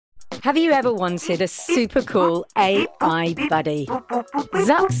Have you ever wanted a super cool AI buddy?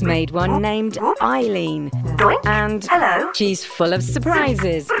 Zuck's made one named Eileen. And she's full of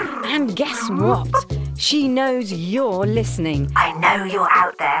surprises. And guess what? She knows you're listening. I know you're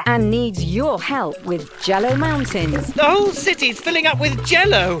out there. And needs your help with Jello Mountains. The whole city's filling up with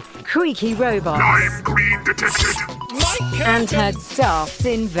Jello. Creaky robots. Lime green detected. And her daft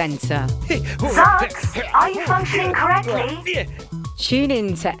inventor. Zucks, are you functioning correctly? Tune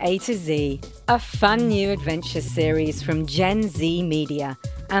in to A to Z, a fun new adventure series from Gen Z Media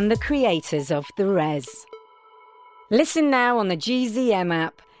and the creators of The Res. Listen now on the GZM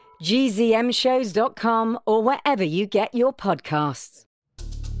app, gzmshows.com, or wherever you get your podcasts.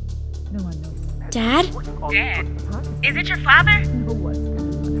 Dad? Dad? Is it your father?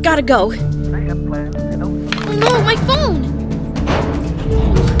 Gotta go. Oh no, my phone!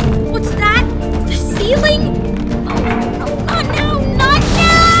 What's that? The ceiling? Oh, not now! Not now!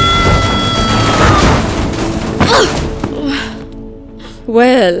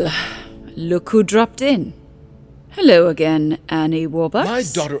 Well, look who dropped in. Hello again, Annie Warbucks. My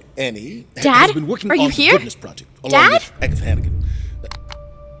daughter Annie Dad? has been working Are you on the here? Goodness Project along Dad? with Agatha Hannigan.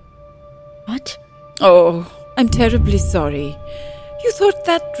 What? Oh, I'm terribly sorry. You thought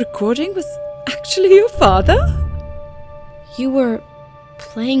that recording was actually your father? You were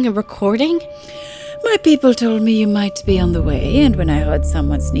playing a recording? My people told me you might be on the way, and when I heard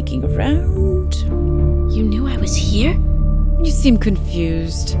someone sneaking around... You knew I was here? You seem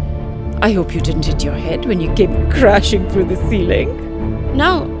confused. I hope you didn't hit your head when you came crashing through the ceiling.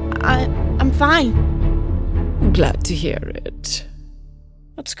 No, I'm fine. I'm glad to hear it.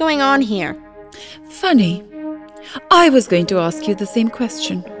 What's going on here? Funny. I was going to ask you the same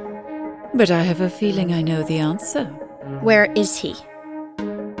question. But I have a feeling I know the answer. Where is he?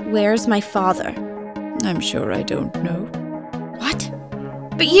 Where's my father? I'm sure I don't know. What?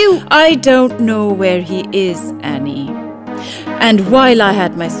 But you... I don't know where he is, Annie. And while I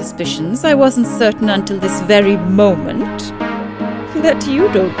had my suspicions, I wasn't certain until this very moment that you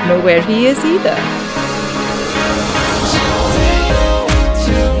don't know where he is either.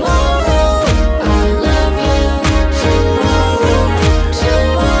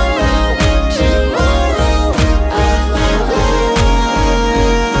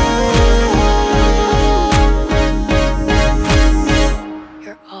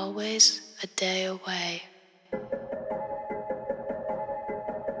 You're always a day away.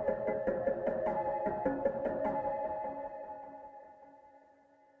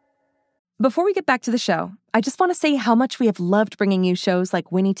 Before we get back to the show, I just want to say how much we have loved bringing you shows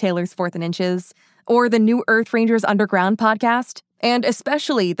like Winnie Taylor's 4th and Inches, or the new Earth Rangers Underground podcast, and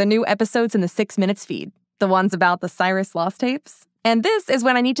especially the new episodes in the 6 Minutes feed, the ones about the Cyrus Lost tapes. And this is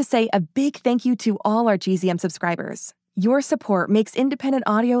when I need to say a big thank you to all our GZM subscribers. Your support makes independent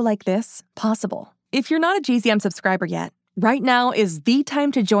audio like this possible. If you're not a GZM subscriber yet, right now is the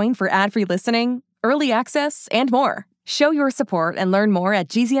time to join for ad-free listening, early access, and more. Show your support and learn more at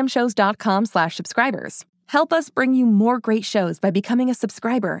gzmshows.com/subscribers. Help us bring you more great shows by becoming a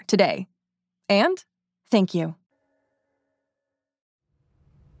subscriber today. And thank you.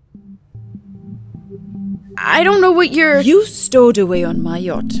 I don't know what you're... You stowed away on my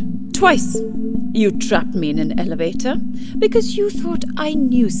yacht. Twice. You trapped me in an elevator because you thought I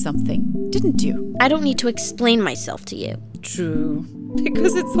knew something, didn't you? I don't need to explain myself to you. True.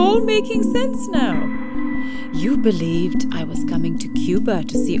 Because it's all making sense now. You believed I was coming to Cuba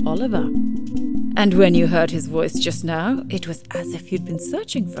to see Oliver. And when you heard his voice just now, it was as if you'd been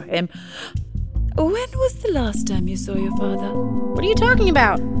searching for him. When was the last time you saw your father? What are you talking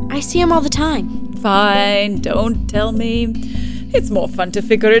about? I see him all the time. Fine, don't tell me. It's more fun to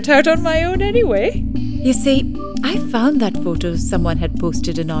figure it out on my own anyway. You see, I found that photo someone had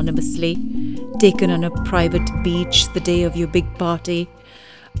posted anonymously, taken on a private beach the day of your big party.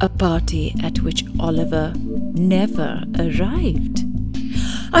 A party at which Oliver never arrived.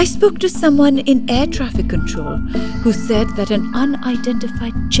 I spoke to someone in air traffic control who said that an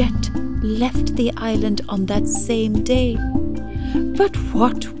unidentified jet left the island on that same day. But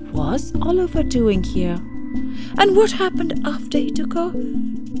what was Oliver doing here? And what happened after he took off?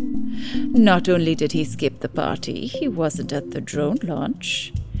 Not only did he skip the party, he wasn't at the drone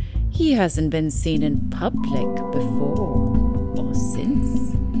launch. He hasn't been seen in public before or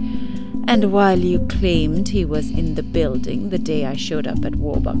since. And while you claimed he was in the building the day I showed up at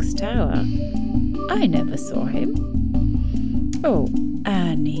Warbucks Tower, I never saw him. Oh,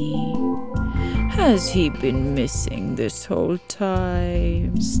 Annie, has he been missing this whole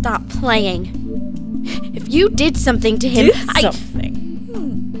time? Stop playing. If you did something to him, Something?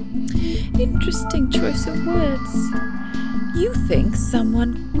 Interesting choice of words. You think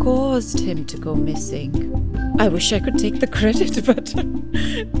someone caused him to go missing. I wish I could take the credit, but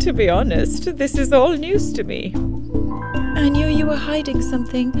to be honest, this is all news to me. I knew you were hiding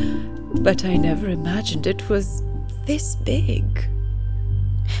something, but I never imagined it was this big.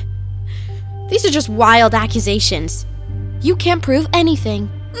 These are just wild accusations. You can't prove anything.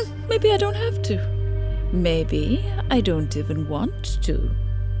 Maybe I don't have to. Maybe I don't even want to.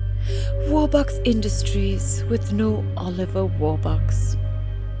 Warbucks Industries with no Oliver Warbucks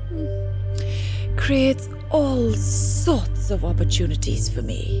creates all sorts of opportunities for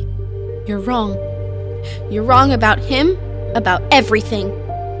me. You're wrong. You're wrong about him, about everything.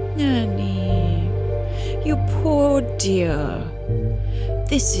 Annie, you poor dear.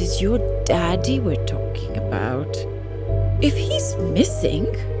 This is your daddy we're talking about. If he's missing,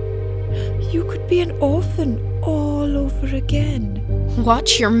 you could be an orphan all over again.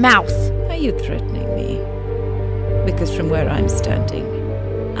 Watch your mouth. Are you threatening me? Because from where I'm standing,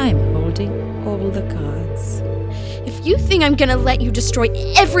 I'm holding all the cards. If you think I'm gonna let you destroy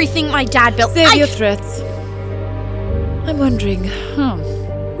everything my dad built, Save your threats. I'm wondering,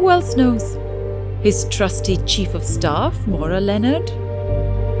 who else knows? His trusty chief of staff, Maura Leonard?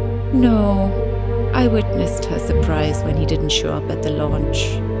 No, I witnessed her surprise when he didn't show up at the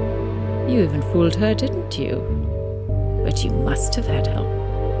launch. You even fooled her, didn't you? But you must have had help.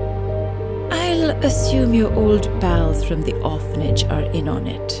 I'll assume your old pals from the orphanage are in on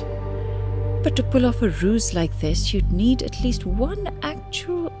it. But to pull off a ruse like this, you'd need at least one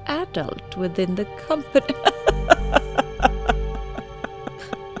actual adult within the company.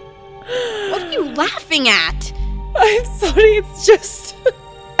 What are you laughing at? I'm sorry, it's just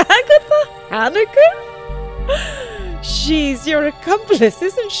Agatha Hannigan? She's your accomplice,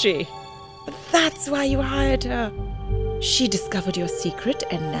 isn't she? That's why you hired her. She discovered your secret,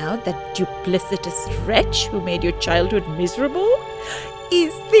 and now that duplicitous wretch who made your childhood miserable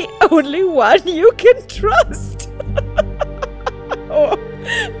is the only one you can trust. Oh,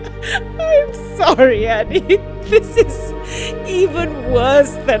 I'm sorry, Annie. This is even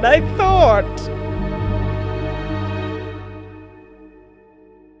worse than I thought.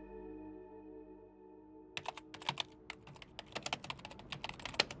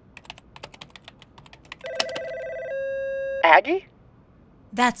 Aggie?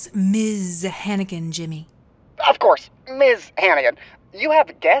 That's Ms. Hannigan, Jimmy. Of course, Ms. Hannigan. You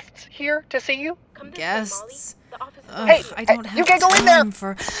have guests here to see you? Guests? Hey, I don't have you can't go in there!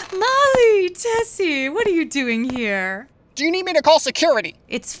 for... Molly, Tessie, what are you doing here? Do you need me to call security?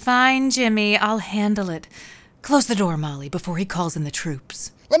 It's fine, Jimmy. I'll handle it. Close the door, Molly, before he calls in the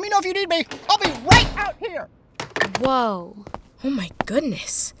troops. Let me know if you need me. I'll be right out here. Whoa. Oh my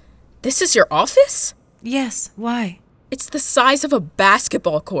goodness. This is your office? Yes, why? It's the size of a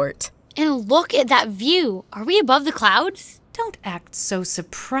basketball court. And look at that view. Are we above the clouds? Don't act so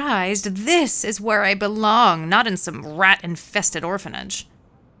surprised. This is where I belong, not in some rat-infested orphanage.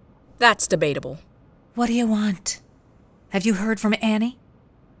 That's debatable. What do you want? Have you heard from Annie?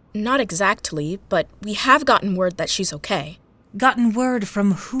 Not exactly, but we have gotten word that she's okay. Gotten word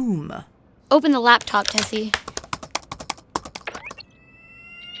from whom? Open the laptop, Tessie.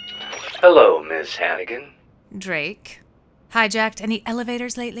 Hello, Ms. Hannigan. Drake. Hijacked any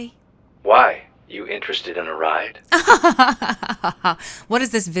elevators lately? Why? You interested in a ride? What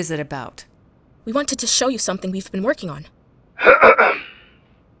is this visit about? We wanted to show you something we've been working on.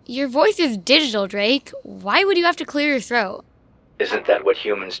 Your voice is digital, Drake. Why would you have to clear your throat? Isn't that what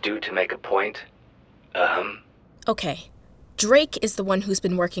humans do to make a point? Okay. Drake is the one who's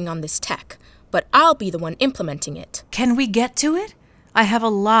been working on this tech, but I'll be the one implementing it. Can we get to it? I have a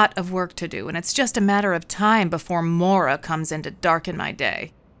lot of work to do, and it's just a matter of time before Maura comes in to darken my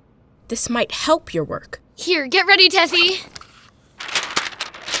day. This might help your work. Here, get ready, Tessie.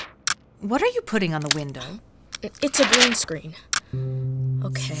 What are you putting on the window? It's a green screen.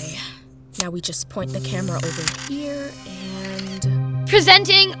 Okay. Now we just point the camera over here and...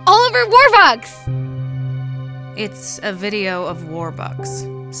 Presenting Oliver Warbucks! It's a video of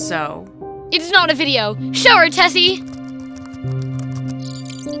Warbucks, so... It's not a video. Show her, Tessie!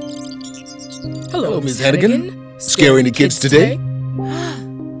 Hello, Ms. Hannigan. Scaring the kids today?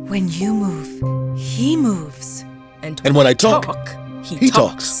 When you move, he moves. And when I talk, he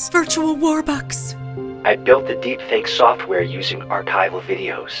talks. Virtual Warbucks. I built the deepfake software using archival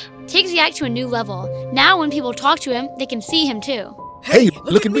videos. Takes the act to a new level. Now when people talk to him, they can see him too. Hey,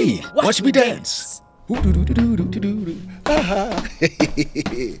 look at me. Watch me dance.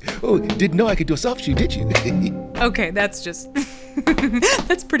 Oh, didn't know I could do a soft shoe, did you? Okay, that's just...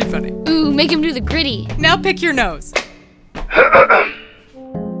 that's pretty funny. Ooh, make him do the gritty. Now pick your nose.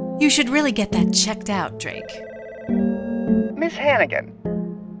 You should really get that checked out, Drake. Miss Hannigan,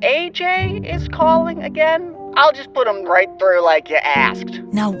 AJ is calling again? I'll just put him right through like you asked.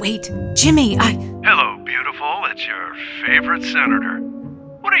 No, wait. Jimmy, Hello, beautiful. It's your favorite senator.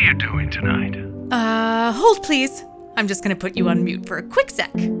 What are you doing tonight? Hold please. I'm just gonna put you on mute for a quick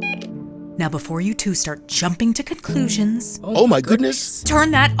sec. Now, before you two start jumping to conclusions... Oh my goodness.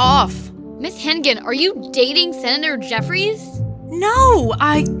 Turn that off. Miss Hannigan, are you dating Senator Jeffries? No,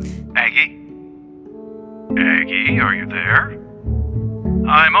 Aggie? Aggie, are you there?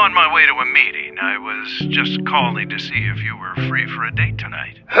 I'm on my way to a meeting. I was just calling to see if you were free for a date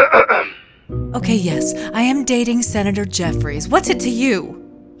tonight. Okay, yes, I am dating Senator Jeffries. What's it to you?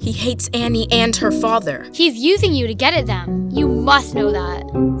 He hates Annie and her father. He's using you to get at them. You must know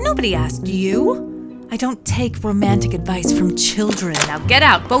that. Nobody asked you. I don't take romantic advice from children. Now get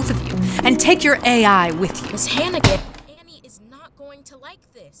out, both of you, and take your AI with you. Miss Hannigan, Annie is not going to like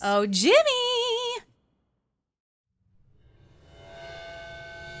this. Oh, Jimmy!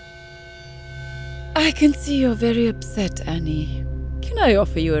 I can see you're very upset, Annie. Can I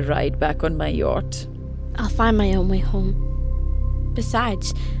offer you a ride back on my yacht? I'll find my own way home.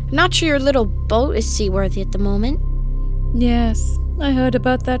 Besides, I'm not sure your little boat is seaworthy at the moment. Yes, I heard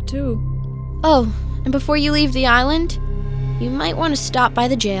about that too. Oh, and before you leave the island, you might want to stop by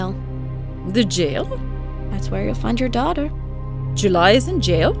the jail. The jail? That's where you'll find your daughter. July is in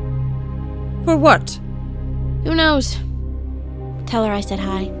jail? For what? Who knows? Tell her I said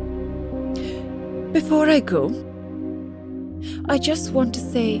hi. Before I go, I just want to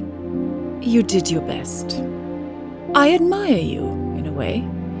say you did your best. I admire you, in a way,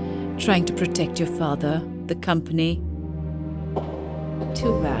 trying to protect your father, the company.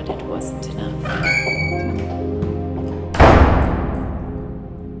 Too bad it wasn't enough.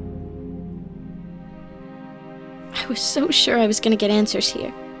 I was so sure I was going to get answers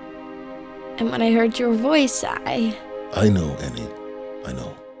here. And when I heard your voice, I know, Annie. I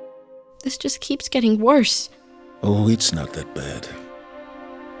know. This just keeps getting worse. Oh, it's not that bad.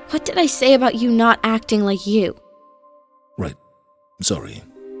 What did I say about you not acting like you? Right. Sorry.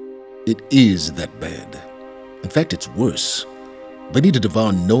 It is that bad. In fact, it's worse. Vanita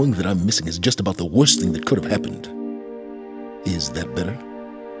Devon knowing that I'm missing is just about the worst thing that could have happened. Is that better?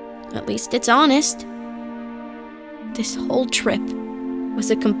 At least it's honest. This whole trip was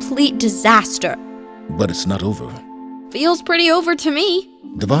a complete disaster. But it's not over. Feels pretty over to me.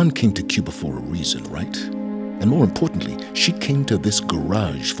 Devon came to Cuba for a reason, right? And more importantly, she came to this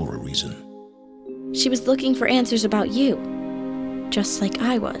garage for a reason. She was looking for answers about you, just like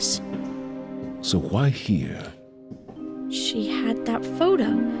I was. So why here? She had that photo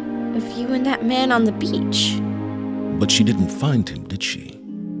of you and that man on the beach. But she didn't find him, did she?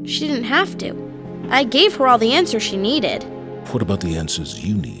 She didn't have to. I gave her all the answers she needed. What about the answers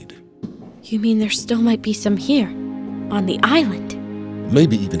you need? You mean there still might be some here, on the island?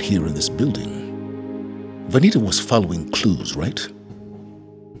 Maybe even here in this building. Vanita was following clues, right?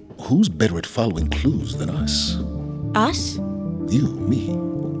 Who's better at following clues than us? Us? You, me,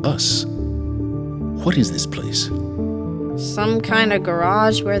 us. What is this place? Some kind of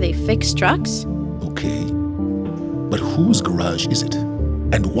garage where they fix trucks? Okay. But whose garage is it?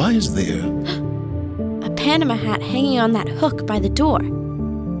 And why is there... a Panama hat hanging on that hook by the door?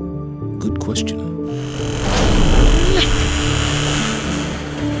 Good question.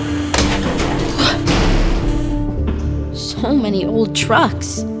 So many old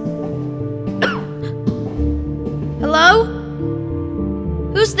trucks. Hello?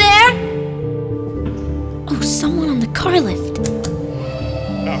 Who's there? Oh, someone on the car lift.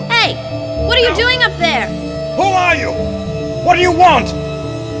 No. Hey, what are you doing up there? Who are you? What do you want?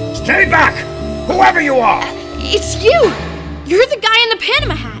 Stay back, whoever you are. It's you. You're the guy in the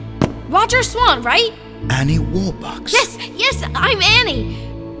Panama hat. Roger Swan, right? Annie Warbucks. Yes, I'm Annie.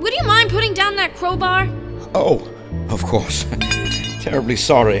 Would you mind putting down that crowbar? Oh, of course. Terribly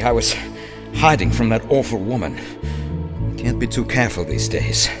sorry. I was hiding from that awful woman. Can't be too careful these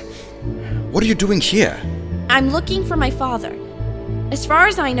days. What are you doing here? I'm looking for my father. As far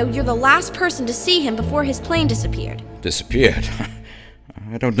as I know, you're the last person to see him before his plane disappeared. Disappeared?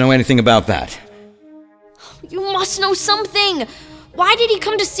 I don't know anything about that. You must know something. Why did he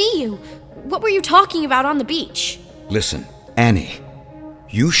come to see you? What were you talking about on the beach? Listen, Annie,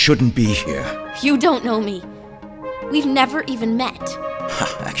 you shouldn't be here. You don't know me. We've never even met.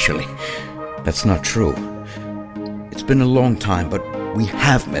 Actually, that's not true. It's been a long time, but we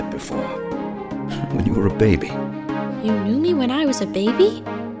have met before. When you were a baby. You knew me when I was a baby?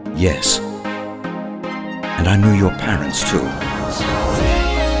 Yes. And I knew your parents, too.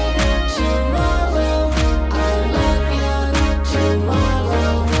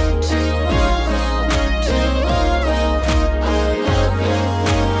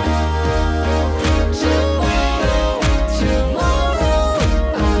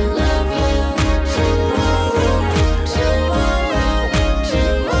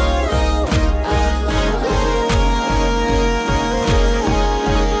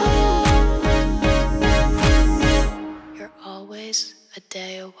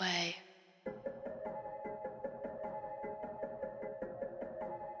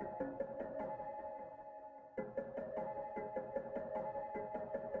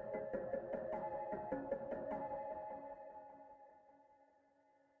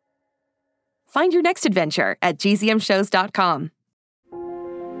 Find your next adventure at gzmshows.com.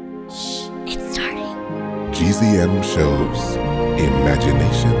 It's starting. GZM Shows.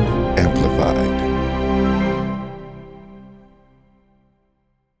 Imagination Amplified.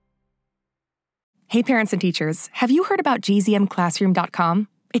 Hey parents and teachers, have you heard about gzmclassroom.com?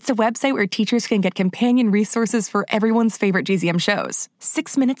 It's a website where teachers can get companion resources for everyone's favorite GZM shows.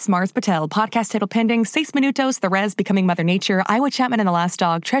 6 Minutes, Mars Patel, Podcast Title Pending, 6 Minutos, The Res, Becoming Mother Nature, Iowa Chapman and the Last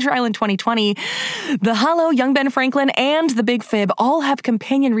Dog, Treasure Island 2020, The Hollow, Young Ben Franklin, and The Big Fib all have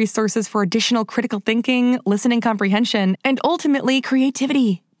companion resources for additional critical thinking, listening comprehension, and ultimately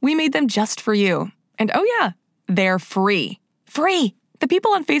creativity. We made them just for you. And oh yeah, they're free. Free! The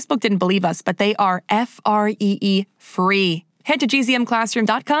people on Facebook didn't believe us, but they are FREE free. Head to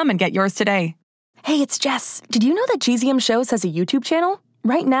gzmclassroom.com and get yours today. Hey, it's Jess. Did you know that GZM Shows has a YouTube channel?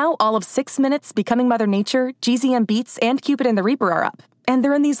 Right now, all of 6 Minutes, Becoming Mother Nature, GZM Beats, and Cupid and the Reaper are up. And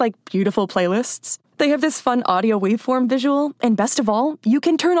they're in these, beautiful playlists. They have this fun audio waveform visual, and best of all, you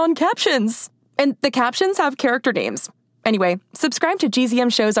can turn on captions. And the captions have character names. Anyway, subscribe to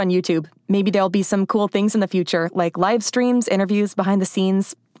GZM Shows on YouTube. Maybe there'll be some cool things in the future, like live streams, interviews, behind the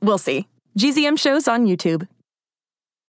scenes. We'll see. GZM Shows on YouTube.